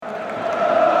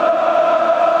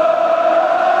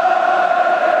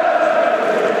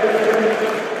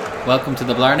Welcome to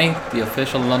the Blarney, the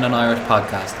official London Irish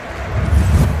podcast.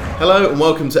 Hello and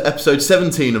welcome to episode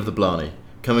 17 of the Blarney.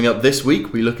 Coming up this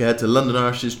week, we look ahead to London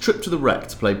Irish's trip to the Rec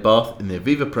to play Bath in the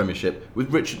Aviva Premiership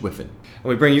with Richard Whiffin. And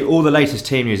we bring you all the latest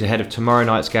team news ahead of tomorrow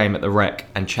night's game at the Rec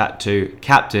and chat to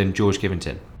captain George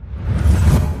Givington.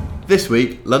 This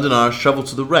week, London Irish travel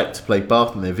to the Rec to play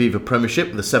Bath in the Aviva Premiership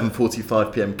with a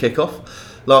 7:45pm kickoff.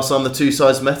 Last time the two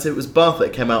sides met, it was Bath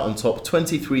that came out on top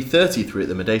 23-33 at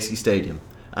the Medacy Stadium.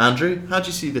 Andrew, how do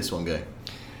you see this one going?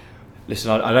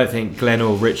 Listen, I don't think Glenn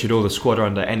or Richard or the squad are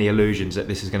under any illusions that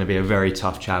this is going to be a very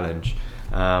tough challenge.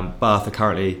 Bath are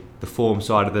currently the form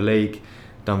side of the league,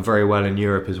 done very well in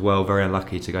Europe as well, very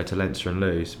unlucky to go to Leinster and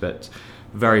lose, but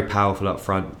very powerful up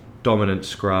front, dominant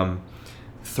scrum,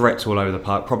 threats all over the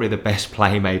park, probably the best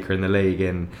playmaker in the league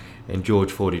in George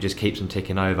Ford, who just keeps them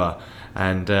ticking over.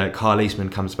 And Kyle Eastman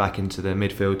comes back into the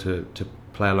midfield to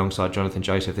play alongside Jonathan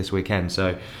Joseph this weekend.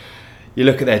 So you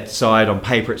look at their side, on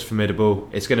paper it's formidable.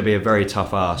 It's going to be a very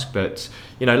tough ask, but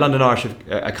you know, London Irish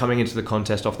are coming into the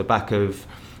contest off the back of,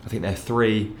 I think they're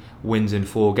 3 wins in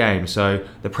 4 games. So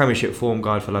the Premiership form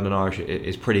guide for London Irish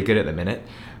is pretty good at the minute.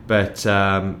 But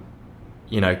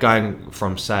you know, going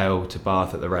from Sale to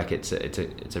Bath at the Rec, it's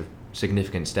a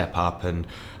significant step up, and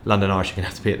London Irish are going to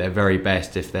have to be at their very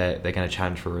best if they're going to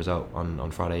challenge for a result on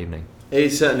Friday evening. It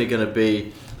is certainly going to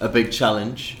be a big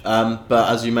challenge, but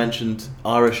as you mentioned,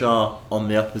 Irish are on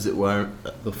the up, as it were,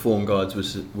 the form guides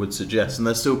would suggest, and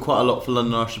there's still quite a lot for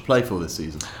London Irish to play for this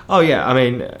season. Oh yeah, I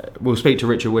mean, we'll speak to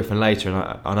Richard Whiffin later,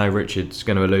 and I know Richard's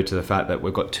going to allude to the fact that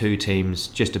we've got 2 teams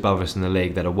just above us in the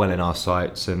league that are well in our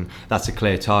sights, and that's a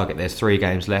clear target. There's 3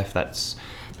 games left, that's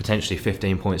potentially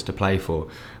 15 points to play for.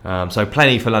 So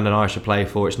plenty for London Irish to play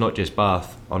for. It's not just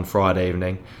Bath on Friday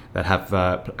evening that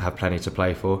have plenty to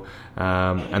play for.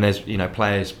 And there's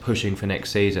players pushing for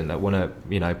next season that want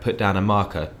to put down a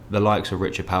marker. The likes of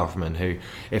Richard Powerman, who,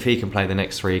 if he can play the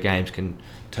next 3 games, can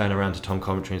turn around to Tom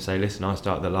Coventry and say, listen, I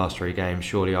started the last 3 games,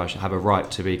 surely I should have a right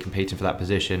to be competing for that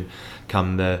position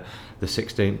come the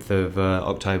 16th of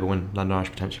October, when London Irish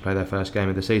potentially play their first game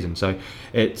of the season. So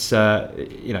it's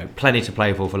plenty to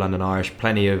play for London Irish,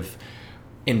 plenty of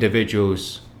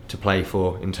individuals to play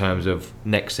for in terms of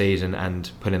next season,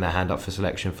 and putting their hand up for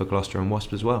selection for Gloucester and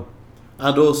Wasps as well.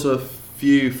 And also a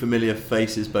few familiar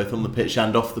faces both on the pitch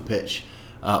and off the pitch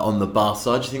on the Bath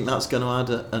side. Do you think that's going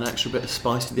to add an extra bit of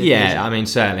spice to the occasion? Yeah, I mean,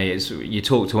 certainly. You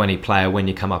talk to any player when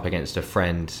you come up against a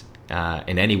friend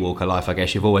in any walk of life, I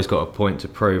guess you've always got a point to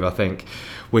prove. I think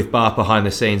with Bath behind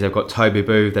the scenes, they've got Toby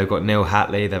Booth, they've got Neil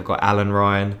Hatley, they've got Alan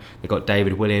Ryan, they've got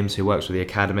David Williams, who works with the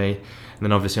academy, and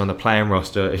then obviously on the playing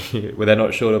roster, where they're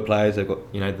not short of players, they've got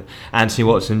Anthony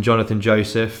Watson, Jonathan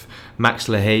Joseph, Max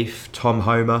Laheath, Tom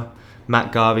Homer,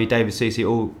 Matt Garvey, David Ceci,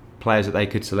 all players that they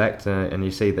could select, and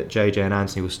you see that JJ and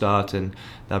Anthony will start, and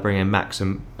they'll bring in Max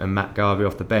and Matt Garvey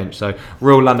off the bench. So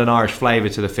real London Irish flavour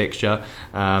to the fixture.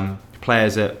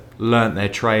 Players that learnt their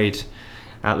trade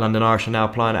at London Irish are now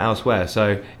applying it elsewhere.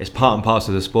 So it's part and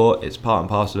parcel of the sport. It's part and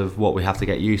parcel of what we have to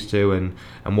get used to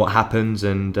and what happens.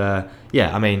 And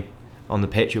I mean, on the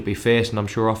pitch it'll be fierce, and I'm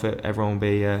sure off it everyone will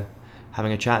be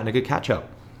having a chat and a good catch up.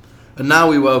 And now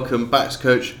we welcome backs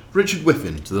coach Richard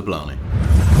Whiffin to the Blarney.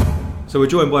 So we're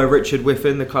joined by Richard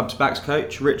Whiffin, the club's backs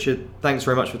coach. Richard, thanks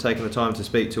very much for taking the time to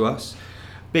speak to us.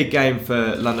 Big game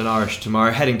for London Irish tomorrow,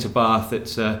 heading to Bath.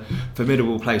 It's a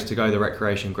formidable place to go, the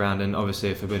recreation ground, and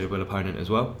obviously a formidable opponent as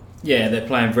well. Yeah, they're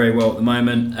playing very well at the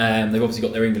moment. They've obviously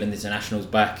got their England internationals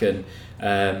back, and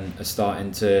are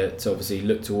starting to obviously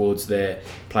look towards their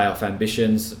playoff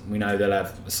ambitions. We know they'll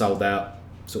have sold out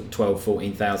sort of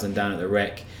 12,000-14,000 down at the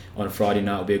Rec on a Friday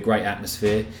night. It'll be a great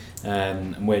atmosphere,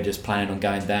 and we're just planning on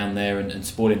going down there and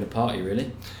spoiling the party, really.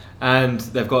 And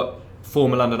they've got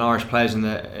former London Irish players in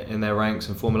their ranks,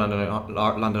 and former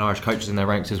London Irish coaches in their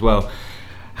ranks as well.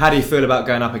 How do you feel about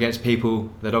going up against people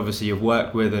that obviously you've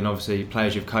worked with, and obviously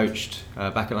players you've coached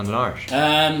back at London Irish?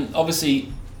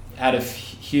 Obviously had a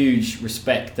huge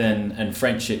respect and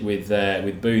friendship with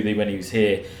Boothie when he was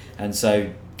here, and so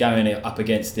going up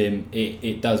against him,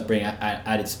 it does bring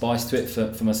added spice to it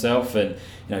for myself, and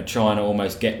trying to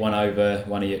almost get one over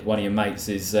one of your mates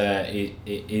is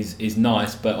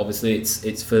nice, but obviously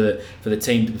it's for the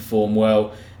team to perform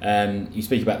well. You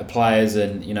speak about the players,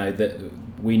 and that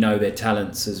we know their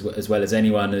talents as well as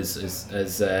anyone, as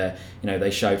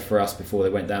they showed for us before they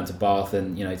went down to Bath,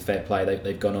 and fair play,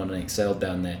 they've gone on and excelled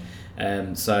down there.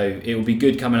 So it will be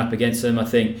good coming up against them. I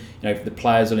think the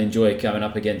players will enjoy coming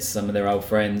up against some of their old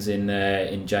friends in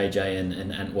JJ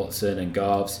and Watson and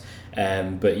Garves,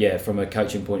 But yeah, from a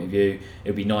coaching point of view, it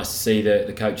would be nice to see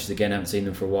the coaches again. I haven't seen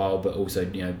them for a while, but also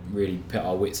really pit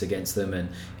our wits against them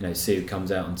and see who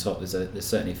comes out on top. There's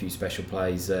certainly a few special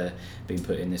plays being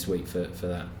put in this week for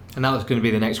that. And that was going to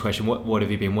be the next question. What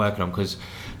have you been working on? Because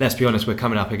let's be honest, we're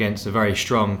coming up against a very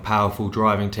strong, powerful,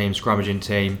 driving team, scrummaging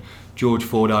team. George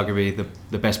Ford, arguably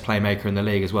the best playmaker in the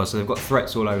league as well. So they've got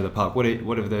threats all over the park. What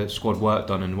have the squad worked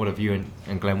on, and what have you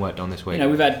and Glenn worked on this week?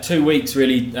 We've had 2 weeks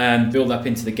really build up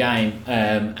into the game,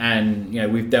 and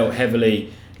we've dealt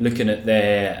heavily looking at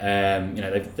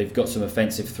their, they've got some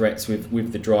offensive threats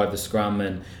with the drive, the scrum,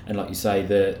 and like you say,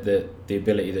 the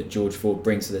ability that George Ford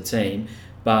brings to the team.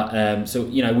 But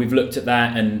we've looked at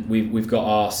that, and we've got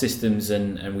our systems,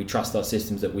 and we trust our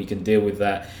systems that we can deal with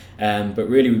that. But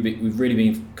really, we've really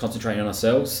been concentrating on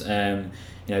ourselves.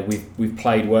 We've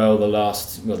played well the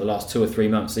last 2 or 3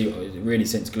 months, really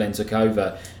since Glenn took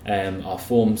over. Our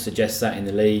form suggests that in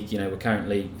the league. We're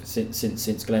currently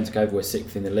since Glenn took over, we're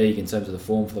 6th in the league in terms of the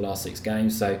form for the last 6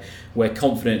 games. So we're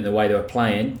confident in the way that we're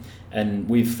playing, and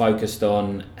we've focused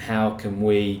on how can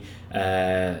we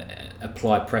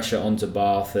apply pressure onto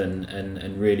Bath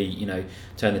and really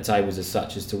turn the tables as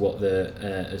such as to what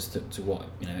what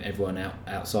everyone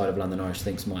outside of London Irish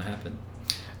thinks might happen.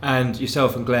 And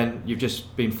yourself and Glenn, you've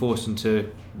just been forced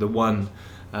into the one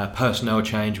personnel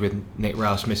change with Nick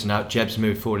Rouse missing out. Jeb's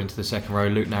moved forward into the second row.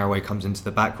 Luke Narroway comes into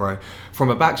the back row. From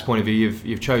a back's point of view,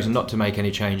 you've chosen not to make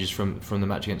any changes from the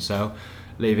match against Sale,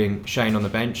 leaving Shane on the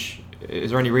bench.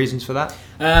 Is there any reasons for that?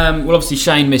 Well, obviously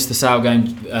Shane missed the Sale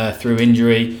game through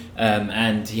injury,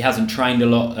 and he hasn't trained a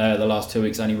lot the last 2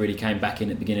 weeks. Only really came back in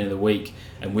at the beginning of the week,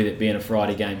 and with it being a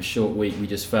Friday game, short week, we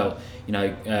just felt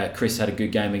Chris had a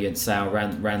good game against Sale,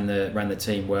 ran the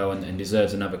team well, and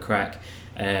deserves another crack.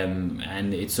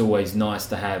 And it's always nice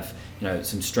to have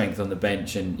some strength on the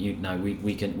bench, and we know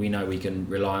we can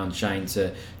rely on Shane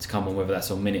to come on, whether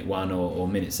that's on minute 1 or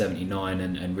minute 79,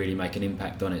 and really make an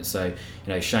impact on it. So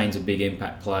Shane's a big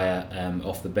impact player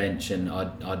off the bench, and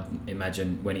I'd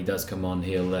imagine when he does come on,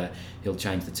 he'll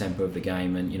change the tempo of the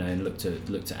game and look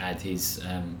to add his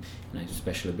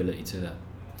special ability to that.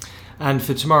 And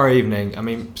for tomorrow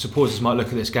evening, supporters might look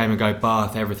at this game and go,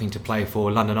 Bath, everything to play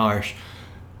for. London Irish,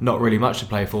 not really much to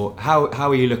play for. How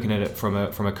are you looking at it from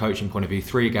a coaching point of view?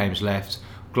 3 games left.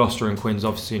 Gloucester and Quinn's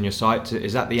obviously in your sight.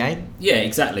 Is that the aim? Yeah,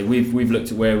 exactly. We've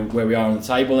looked at where we are on the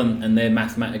table, and they're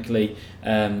mathematically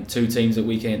 2 teams that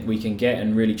we can get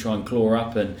and really try and claw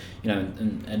up and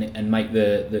make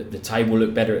the table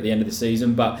look better at the end of the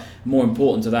season. But more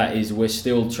important to that is we're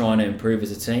still trying to improve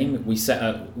as a team. We set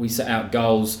out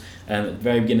goals at the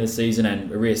very beginning of the season and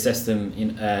reassessed them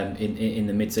in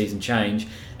the mid-season change,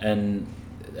 and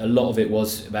a lot of it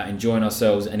was about enjoying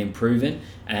ourselves and improving,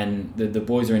 and the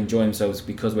boys are enjoying themselves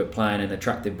because we're playing an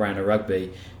attractive brand of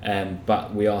rugby,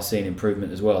 but we are seeing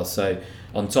improvement as well. So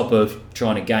on top of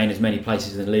trying to gain as many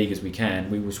places in the league as we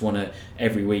can, we just want to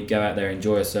every week go out there,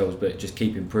 enjoy ourselves, but just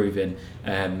keep improving,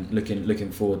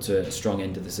 looking forward to a strong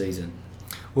end of the season.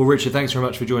 Well, Richard, thanks very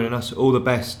much for joining us. All the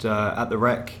best at the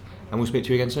Rec, and we'll speak to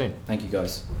you again soon. Thank you,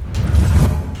 guys.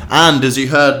 And as you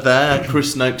heard there,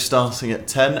 Chris Noakes starting at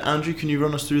 10. Andrew, can you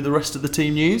run us through the rest of the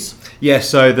team news? Yes,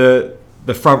 so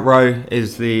the front row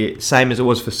is the same as it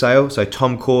was for Sale. So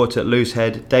Tom Court at loose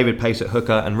head, David Pace at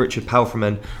hooker, and Richard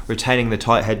Palfreman retaining the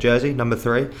tight head jersey, number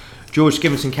 3. George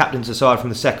Skiverson captains aside from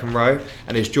the second row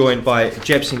and is joined by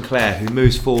Jeb Sinclair, who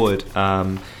moves forward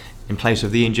in place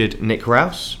of the injured Nick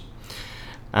Rouse.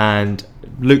 And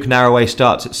Luke Narroway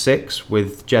starts at 6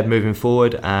 with Jeb moving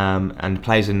forward and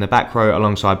plays in the back row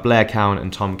alongside Blair Cowan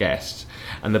and Tom Guest.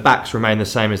 And the backs remain the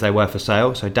same as they were for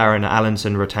Sale. So Darren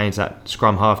Allenson retains that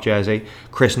scrum half jersey.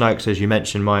 Chris Noakes, as you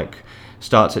mentioned, Mike,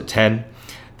 starts at 10.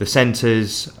 The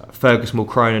centres, Fergus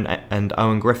Mulcrone and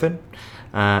Owen Griffin.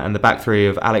 And the back 3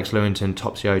 of Alex Lewington,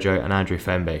 Topsy Ojo and Andrew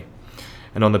Fenby.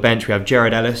 And on the bench we have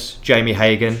Gerard Ellis, Jamie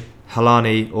Hagan,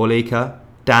 Halani Orlika,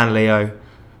 Dan Leo,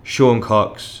 Sean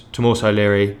Cox, Tomas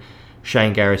O'Leary,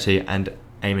 Shane Geraghty and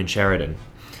Eamon Sheridan.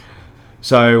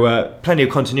 So plenty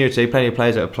of continuity, plenty of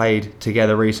players that have played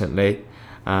together recently,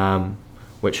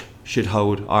 which should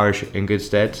hold Irish in good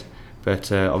stead.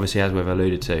 But obviously, as we've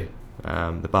alluded to,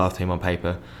 the Bath team on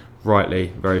paper, rightly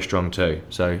very strong too.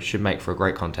 So should make for a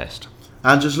great contest.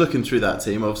 And just looking through that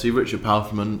team, obviously Richard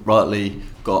Palfreman rightly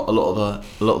got a lot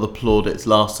of the plaudits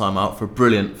last time out for a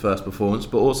brilliant first performance,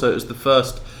 but also it was the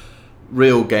first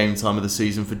real game time of the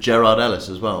season for Gerard Ellis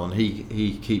as well, and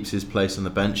he keeps his place on the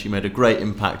bench. He made a great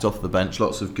impact off the bench,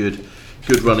 lots of good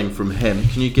running from him.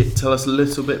 Can you tell us a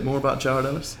little bit more about Gerard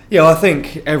Ellis? Yeah, I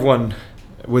think everyone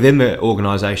within the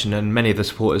organisation and many of the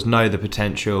supporters know the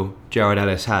potential Gerard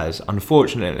Ellis has.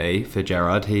 Unfortunately for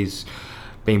Gerard, he's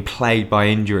been plagued by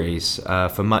injuries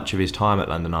for much of his time at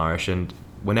London Irish, and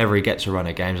whenever he gets a run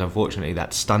at games, unfortunately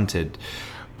that's stunted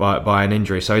by an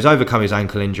injury. So he's overcome his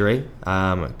ankle injury.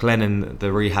 Glenn and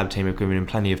the rehab team have given him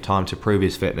plenty of time to prove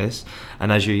his fitness,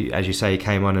 and as you say, he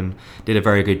came on and did a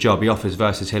very good job. He offers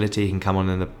versatility. He can come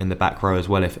on in the back row as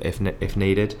well if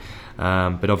needed,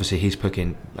 but obviously he's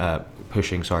pushing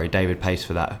David Pace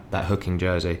for that hooking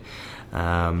jersey.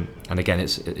 And again,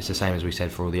 it's the same as we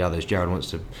said for all the others. Gerard wants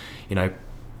to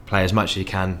play as much as he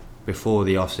can before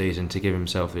the off season to give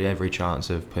himself every chance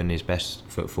of putting his best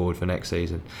foot forward for next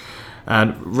season.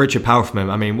 And Richard Palfman,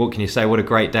 I mean, what can you say? What a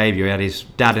great debut. He had his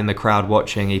dad in the crowd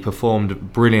watching. He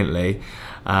performed brilliantly.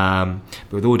 But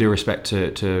with all due respect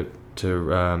to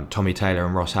Tommy Taylor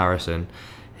and Ross Harrison,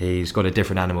 he's got a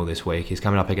different animal this week. He's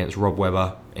coming up against Rob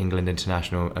Webber, England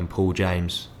international, and Paul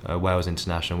James, Wales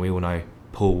international. We all know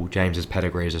Paul James's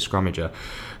pedigree as a scrummager.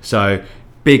 So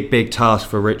big task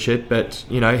for Richard, but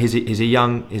he's a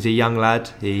young lad.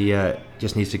 He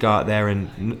just needs to go out there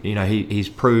and he's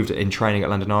proved in training at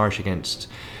London Irish against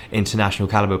international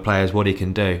caliber players what he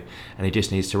can do, and he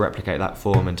just needs to replicate that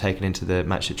form and take it into the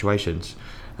match situations.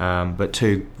 But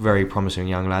two very promising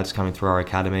young lads coming through our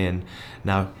academy and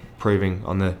now proving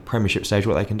on the Premiership stage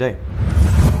what they can do.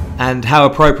 And how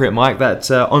appropriate, Mike,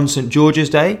 that on St George's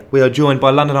Day we are joined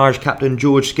by London Irish captain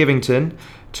George Skivington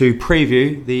to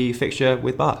preview the fixture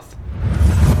with Bath.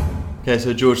 Okay,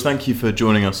 so George, thank you for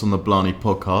joining us on the Blarney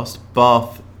podcast.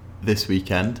 Bath this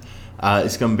weekend,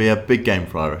 it's going to be a big game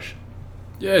for Irish.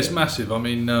 Yeah, it's massive. I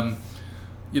mean,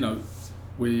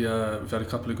 we've had a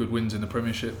couple of good wins in the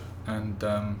Premiership, and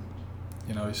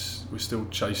we're still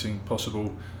chasing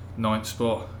possible 9th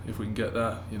spot if we can get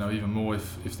that. Even more if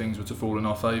things were to fall in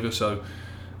our favour. So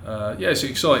it's an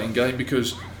exciting game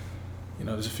because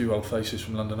there's a few old faces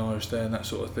from London Irish there and that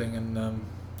sort of thing, and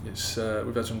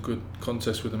we've had some good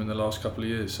contests with them in the last couple of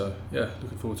years. So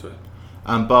looking forward to it.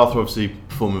 And Bath are obviously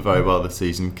performing very well this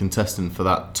season, contesting for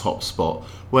that top spot.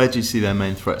 Where do you see their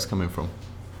main threats coming from?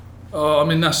 I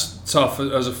mean, that's tough.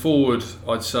 As a forward,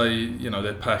 I'd say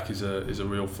their pack is a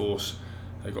real force.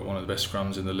 They've got one of the best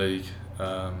scrums in the league.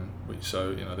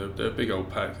 So they're a big old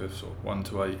pack. They're sort of 1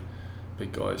 to 8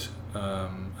 big guys,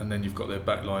 and then you've got their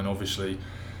back line. Obviously,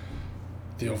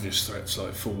 the obvious threats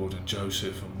like Ford and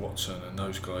Joseph and Watson and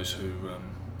those guys who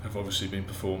have obviously been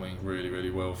performing really,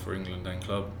 really well for England and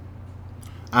club.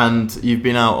 And you've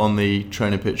been out on the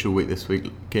training pitch all week this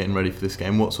week, getting ready for this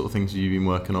game. What sort of things have you been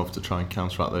working off to try and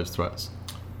counteract those threats?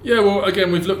 Yeah, well,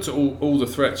 again, we've looked at all the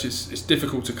threats. It's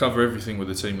difficult to cover everything with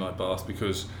a team like Bath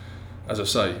because, as I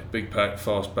say, big pack,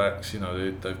 fast backs.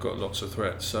 They've got lots of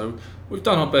threats. So we've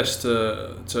done our best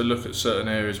to look at certain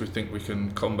areas we think we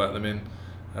can combat them in,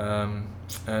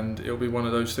 and it'll be one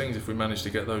of those things. If we manage to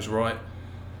get those right,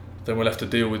 then we'll have to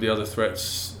deal with the other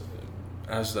threats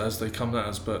as they come at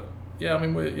us. But yeah, I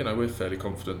mean, we're fairly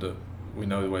confident that we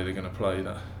know the way they're going to play.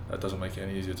 That doesn't make it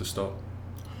any easier to stop.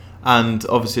 And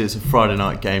obviously it's a Friday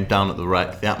night game down at the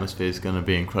Rec. The atmosphere is going to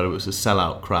be incredible. It's a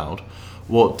sellout crowd.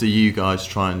 What do you guys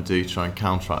try and do to try and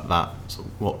counteract that? So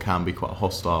what can be quite a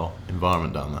hostile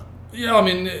environment down there? Yeah, I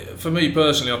mean, for me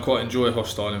personally, I quite enjoy a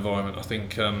hostile environment. I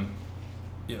think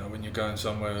when you're going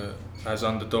somewhere as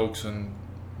underdogs, and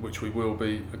which we will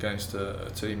be against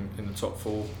a team in the top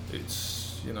 4,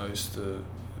 it's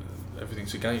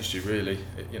everything's against you really.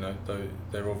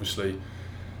 They're obviously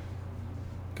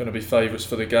going to be favourites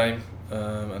for the game,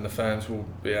 and the fans will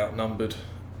be outnumbered,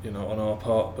 on our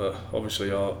part. But obviously,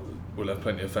 we'll have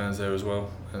plenty of fans there as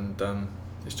well, and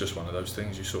it's just one of those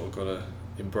things. You sort of got to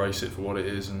embrace it for what it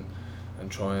is, and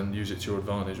try and use it to your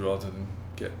advantage rather than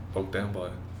get bogged down by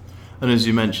it. And as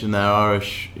you mentioned there,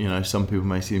 Irish, some people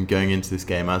may see them going into this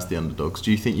game as the underdogs.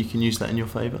 Do you think you can use that in your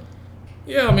favour?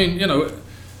 Yeah, I mean,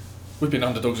 we've been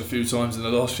underdogs a few times in the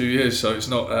last few years, so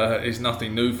it's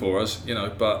nothing new for us,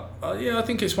 But I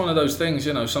think it's one of those things,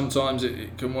 Sometimes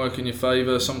it can work in your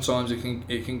favour. Sometimes it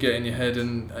can get in your head,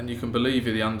 and you can believe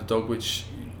you're the underdog, which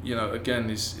again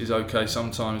is okay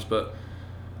sometimes. But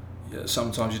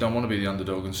sometimes you don't want to be the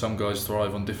underdog, and some guys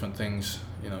thrive on different things.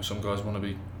 Some guys want to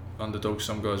be underdogs,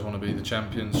 some guys want to be the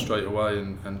champions straight away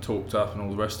and talked up and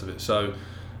all the rest of it. So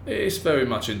it's very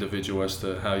much individual as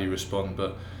to how you respond.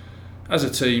 But as a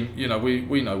team,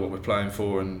 we know what we're playing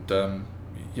for, and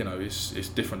it's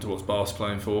different to what Bath's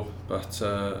playing for, but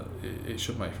it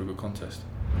should make for a good contest.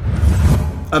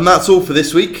 And that's all for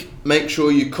this week. Make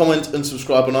sure you comment and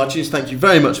subscribe on iTunes. Thank you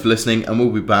very much for listening, and we'll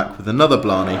be back with another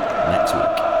Blarney next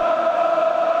week.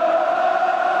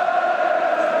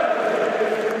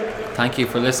 Thank you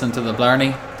for listening to the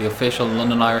Blarney, the official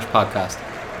London Irish podcast.